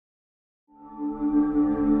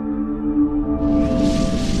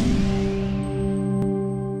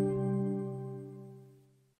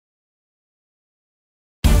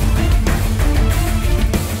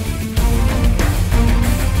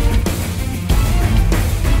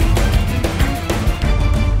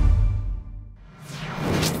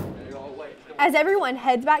As everyone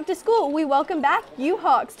heads back to school, we welcome back you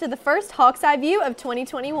Hawks to the first Hawk's Eye View of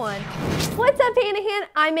 2021. What's up, Hanahan?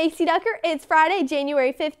 I'm Macy Ducker. It's Friday,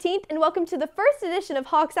 January 15th, and welcome to the first edition of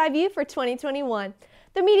Hawk's Eye View for 2021.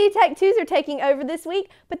 The Media Tech 2s are taking over this week,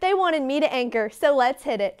 but they wanted me to anchor, so let's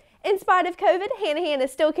hit it. In spite of COVID, Hanahan is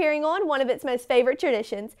still carrying on one of its most favorite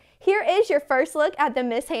traditions. Here is your first look at the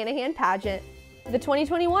Miss Hanahan pageant. The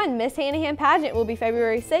 2021 Miss Hanahan pageant will be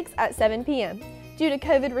February 6th at 7 p.m. Due to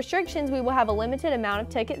COVID restrictions, we will have a limited amount of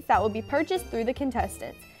tickets that will be purchased through the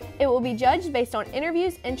contestants. It will be judged based on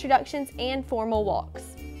interviews, introductions, and formal walks.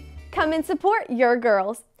 Come and support your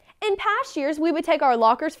girls. In past years, we would take our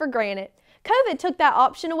lockers for granted. COVID took that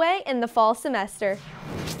option away in the fall semester.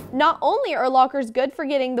 Not only are lockers good for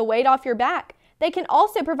getting the weight off your back, they can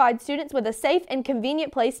also provide students with a safe and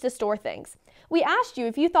convenient place to store things. We asked you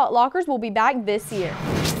if you thought lockers will be back this year.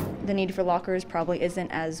 The need for lockers probably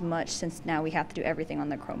isn't as much since now we have to do everything on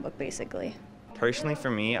the Chromebook basically. Personally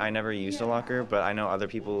for me, I never used a locker, but I know other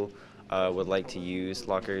people would like to use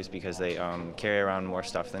lockers because they carry around more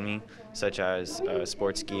stuff than me, such as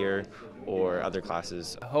sports gear or other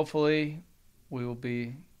classes. Hopefully we will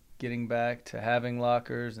be getting back to having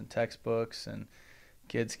lockers and textbooks, and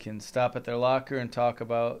kids can stop at their locker and talk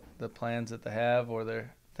about the plans that they have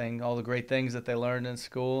or all the great things that they learned in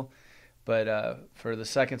school. But for the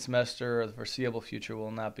second semester or the foreseeable future,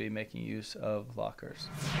 we'll not be making use of lockers.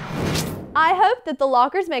 I hope that the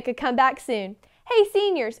lockers make a comeback soon. Hey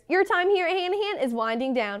seniors, your time here at Hanahan is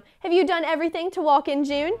winding down. Have you done everything to walk in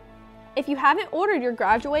June? If you haven't ordered your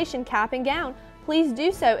graduation cap and gown, please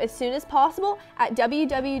do so as soon as possible at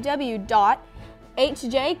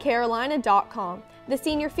www.hjcarolina.com. The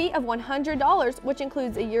senior fee of $100, which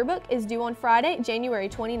includes a yearbook, is due on Friday, January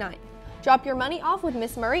 29th. Drop your money off with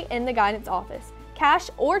Miss Murray in the guidance office.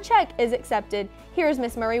 Cash or check is accepted. Here's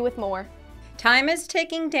Miss Murray with more. Time is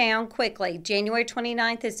ticking down quickly. January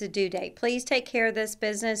 29th is the due date. Please take care of this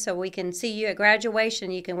business so we can see you at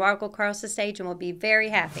graduation. You can walk across the stage and we'll be very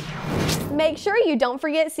happy. Make sure you don't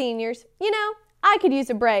forget seniors. You know, I could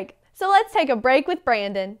use a break. So let's take a break with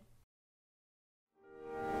Brandon.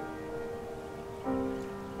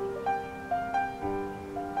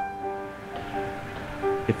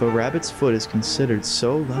 If a rabbit's foot is considered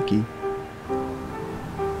so lucky,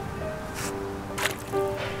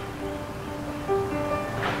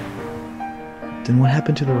 then what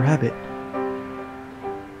happened to the rabbit?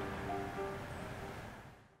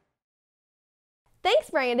 Thanks,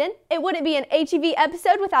 Brandon. It wouldn't be an HEV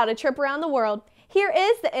episode without a trip around the world. Here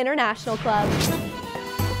is the International Club.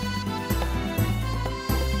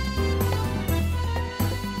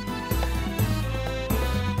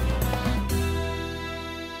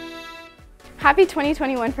 Happy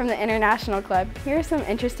 2021 from the International Club. Here are some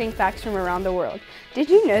interesting facts from around the world. Did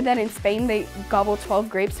you know that in Spain they gobble 12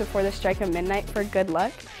 grapes before the strike of midnight for good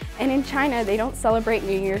luck? And in China they don't celebrate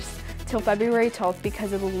New Year's till February 12th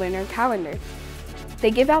because of the lunar calendar.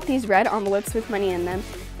 They give out these red envelopes with money in them,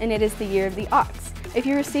 and it is the year of the ox. If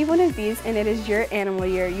you receive one of these and it is your animal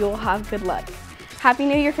year, you will have good luck. Happy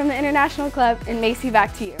New Year from the International Club, and Macy,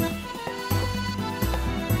 back to you.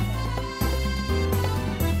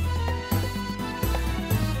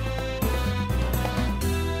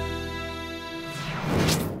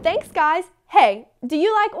 Thanks, guys. Hey, do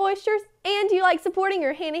you like oysters and do you like supporting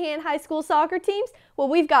your Hanahan High School soccer teams? Well,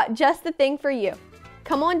 we've got just the thing for you.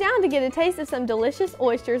 Come on down to get a taste of some delicious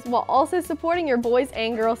oysters while also supporting your boys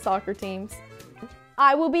and girls soccer teams.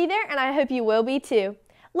 I will be there and I hope you will be too.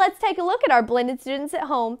 Let's take a look at our blended students at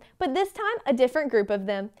home, but this time a different group of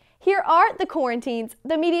them. Here are the Quarantines,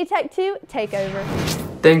 the Media Tech 2 takeover.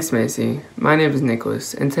 Thanks, Macy. My name is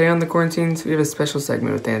Nicholas, and today on the Quarantines, we have a special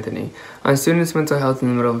segment with Anthony on students' mental health in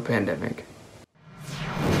the middle of a pandemic.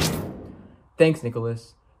 Thanks,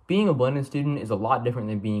 Nicholas. Being a blended student is a lot different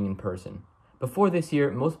than being in person. Before this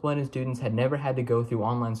year, most blended students had never had to go through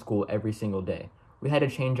online school every single day. We had to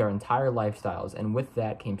change our entire lifestyles, and with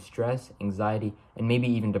that came stress, anxiety, and maybe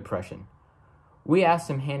even depression. We asked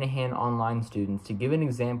some Hanahan online students to give an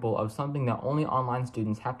example of something that only online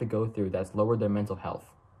students have to go through that's lowered their mental health.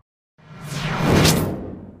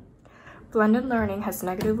 Blended learning has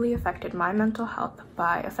negatively affected my mental health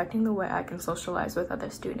by affecting the way I can socialize with other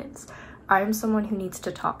students. I am someone who needs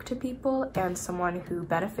to talk to people and someone who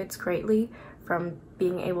benefits greatly from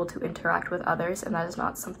being able to interact with others, and that is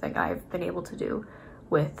not something I've been able to do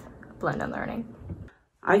with blended learning.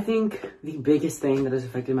 I think the biggest thing that has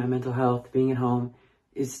affected my mental health being at home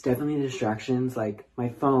is definitely the distractions, like my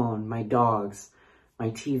phone, my dogs,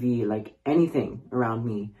 my TV, like anything around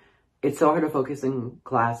me. It's so hard to focus in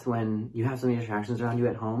class when you have so many distractions around you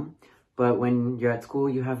at home, but when you're at school,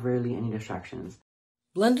 you have rarely any distractions.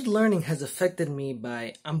 Blended learning has affected me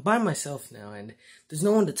I'm by myself now and there's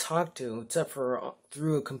no one to talk to except for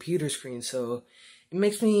through a computer screen, so it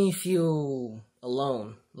makes me feel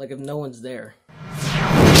alone, like if no one's there.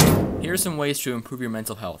 Here are some ways to improve your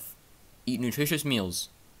mental health. Eat nutritious meals.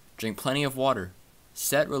 Drink plenty of water.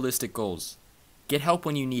 Set realistic goals. Get help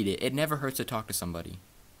when you need it. It never hurts to talk to somebody.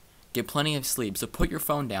 Get plenty of sleep, so put your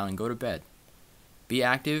phone down and go to bed. Be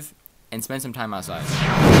active and spend some time outside.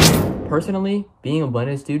 Personally, being a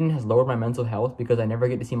blended student has lowered my mental health because I never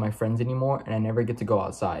get to see my friends anymore and I never get to go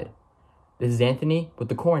outside. This is Anthony with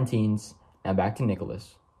the Quarantines. Now back to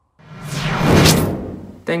Nicholas.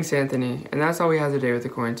 Thanks, Anthony. And that's all we have today with the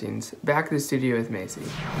Quarantines. Back to the studio with Macy.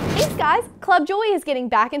 Thanks, guys. Club Joy is getting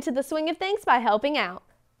back into the swing of things by helping out.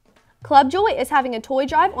 Club Joy is having a toy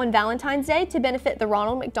drive on Valentine's Day to benefit the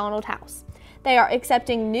Ronald McDonald House. They are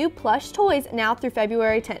accepting new plush toys now through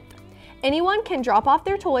February 10th. Anyone can drop off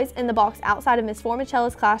their toys in the box outside of Ms.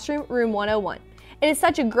 Formicella's classroom, room 101. It is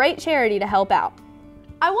such a great charity to help out.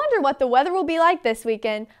 I wonder what the weather will be like this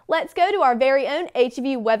weekend. Let's go to our very own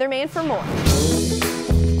HEV weatherman for more.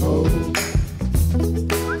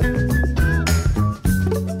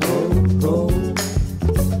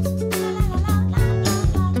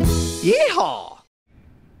 Yeehaw!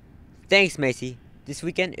 Thanks, Macy. This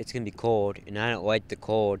weekend it's gonna be cold, and I don't like the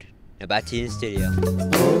cold. Now back to you in the studio.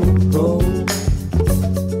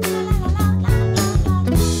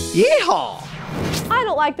 Yeehaw! I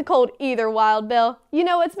don't like the cold either, Wild Bill. You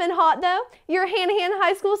know what's been hot though? Your Hanahan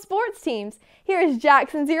High School sports teams. Here is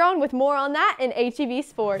Jackson Zeron with more on that in HEV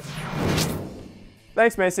Sports.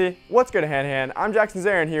 Thanks, Macy. What's good, Hanahan? I'm Jackson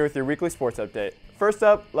Zarin here with your weekly sports update. First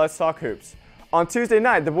up, let's talk hoops. On Tuesday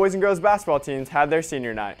night, the boys and girls basketball teams had their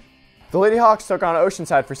senior night. The Lady Hawks took on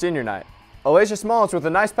Oceanside for senior night. Alacia Smalls with a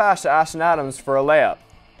nice pass to Ashton Adams for a layup.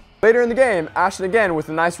 Later in the game, Ashton again with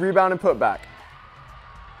a nice rebound and putback.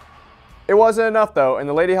 It wasn't enough though, and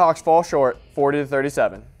the Lady Hawks fall short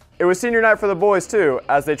 40-37. It was senior night for the boys too,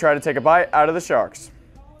 as they tried to take a bite out of the Sharks.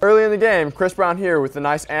 Early in the game, Chris Brown here with a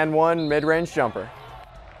nice and one mid-range jumper.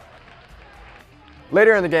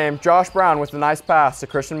 Later in the game, Josh Brown with a nice pass to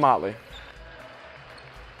Christian Motley.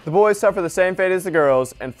 The boys suffer the same fate as the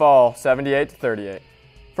girls and fall 78-38.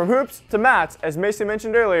 From hoops to mats, as Macy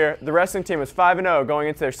mentioned earlier, the wrestling team was 5-0 going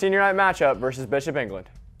into their senior night matchup versus Bishop England.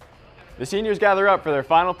 The seniors gather up for their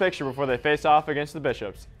final picture before they face off against the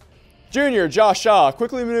Bishops. Junior Josh Shaw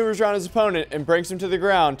quickly maneuvers around his opponent and brings him to the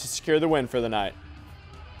ground to secure the win for the night.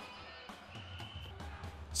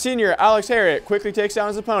 Senior Alex Harriet quickly takes down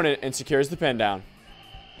his opponent and secures the pin down.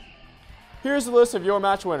 Here's the list of your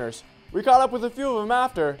match winners. We caught up with a few of them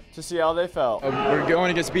after to see how they felt. We're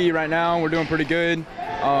going against B right now. We're doing pretty good.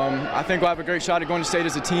 I think we'll have a great shot at going to state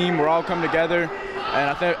as a team. We're all coming together, and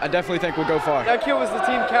I definitely think we'll go far. That kid was the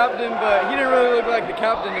team captain, but he didn't really look like the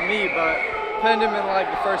captain to me, but pinned him in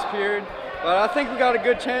like the first period. But I think we got a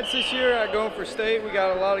good chance this year at going for state. We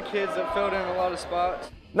got a lot of kids that filled in a lot of spots.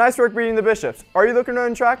 Nice work beating the Bishops. Are you looking to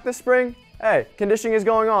run track this spring? Hey, conditioning is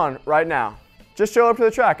going on right now. Just show up to the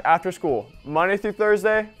track after school, Monday through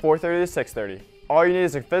Thursday, 4:30 to 6:30. All you need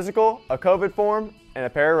is a physical, a COVID form, and a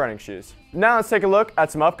pair of running shoes. Now let's take a look at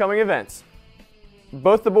some upcoming events.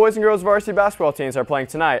 Both the boys and girls varsity basketball teams are playing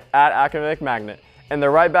tonight at Academic Magnet, and they're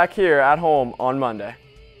right back here at home on Monday.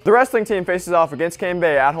 The wrestling team faces off against Cane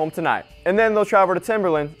Bay at home tonight, and then they'll travel to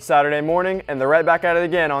Timberland Saturday morning, and they're right back at it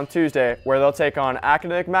again on Tuesday, where they'll take on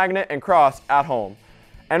Academic Magnet and Cross at home.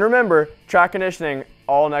 And remember, track conditioning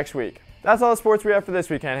all next week. That's all the sports we have for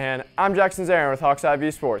this week, Hanahan. I'm Jackson Zarin with Hawkseye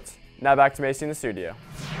View Sports. Now back to Macy in the studio.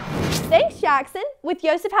 Thanks, Jackson. With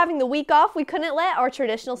Joseph having the week off, we couldn't let our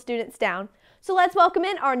traditional students down. So let's welcome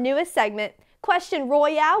in our newest segment, Question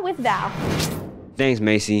Royale with Val. Thanks,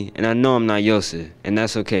 Macy. And I know I'm not Yosef, and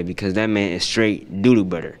that's okay because that man is straight doodle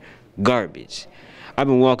butter, garbage. I've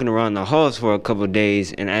been walking around the halls for a couple of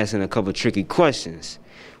days and asking a couple tricky questions.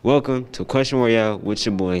 Welcome to Question Royale with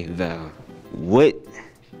your boy, Val. What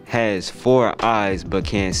has 4 eyes but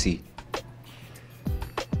can't see?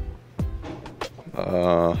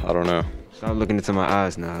 I don't know. Stop looking into my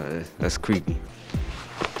eyes now. That's creepy.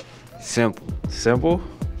 Simple. Simple?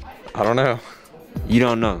 I don't know. You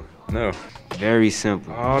don't know? No. Very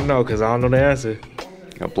simple. I don't know, because I don't know the answer.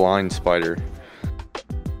 A blind spider.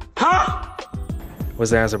 Huh?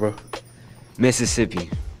 What's the answer, bro? Mississippi.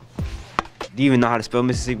 Do you even know how to spell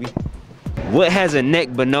Mississippi? What has a neck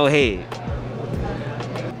but no head?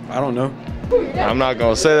 I don't know. I'm not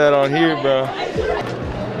going to say that on here, bro.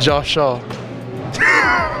 Josh Shaw.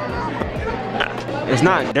 It's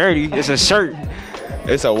not dirty. It's a shirt.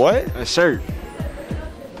 It's a what? A shirt.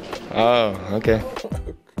 Oh, okay.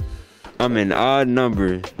 I'm an odd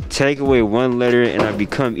number Take away one letter and I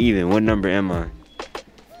become even. What number am I?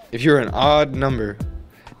 If you're an odd number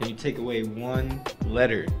and you take away one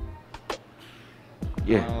letter.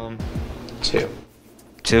 Yeah. 2.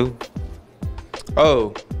 2?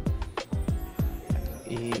 Oh.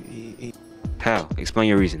 How? Explain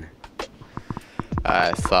your reasoning.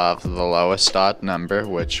 I thought of the lowest odd number,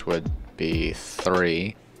 which would be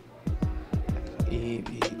 3.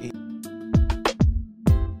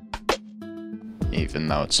 Even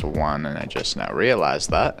though it's a 1, and I just now realized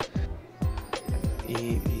that.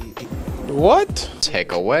 What?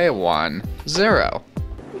 Take away 1, 0.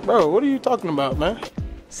 Bro, what are you talking about, man?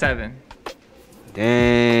 7.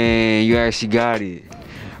 Dang, you actually got it.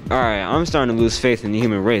 Alright, I'm starting to lose faith in the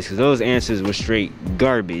human race because those answers were straight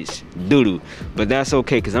garbage, doo-doo. But that's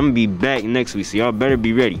okay because I'm going to be back next week, so y'all better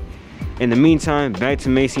be ready. In the meantime, back to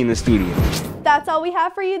Macy in the studio. That's all we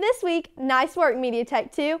have for you this week. Nice work, Media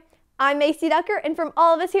Tech 2. I'm Macy Ducker, and from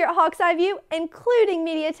all of us here at Hawk's Eye View, including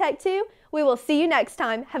Media Tech 2, we will see you next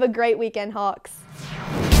time. Have a great weekend, Hawks.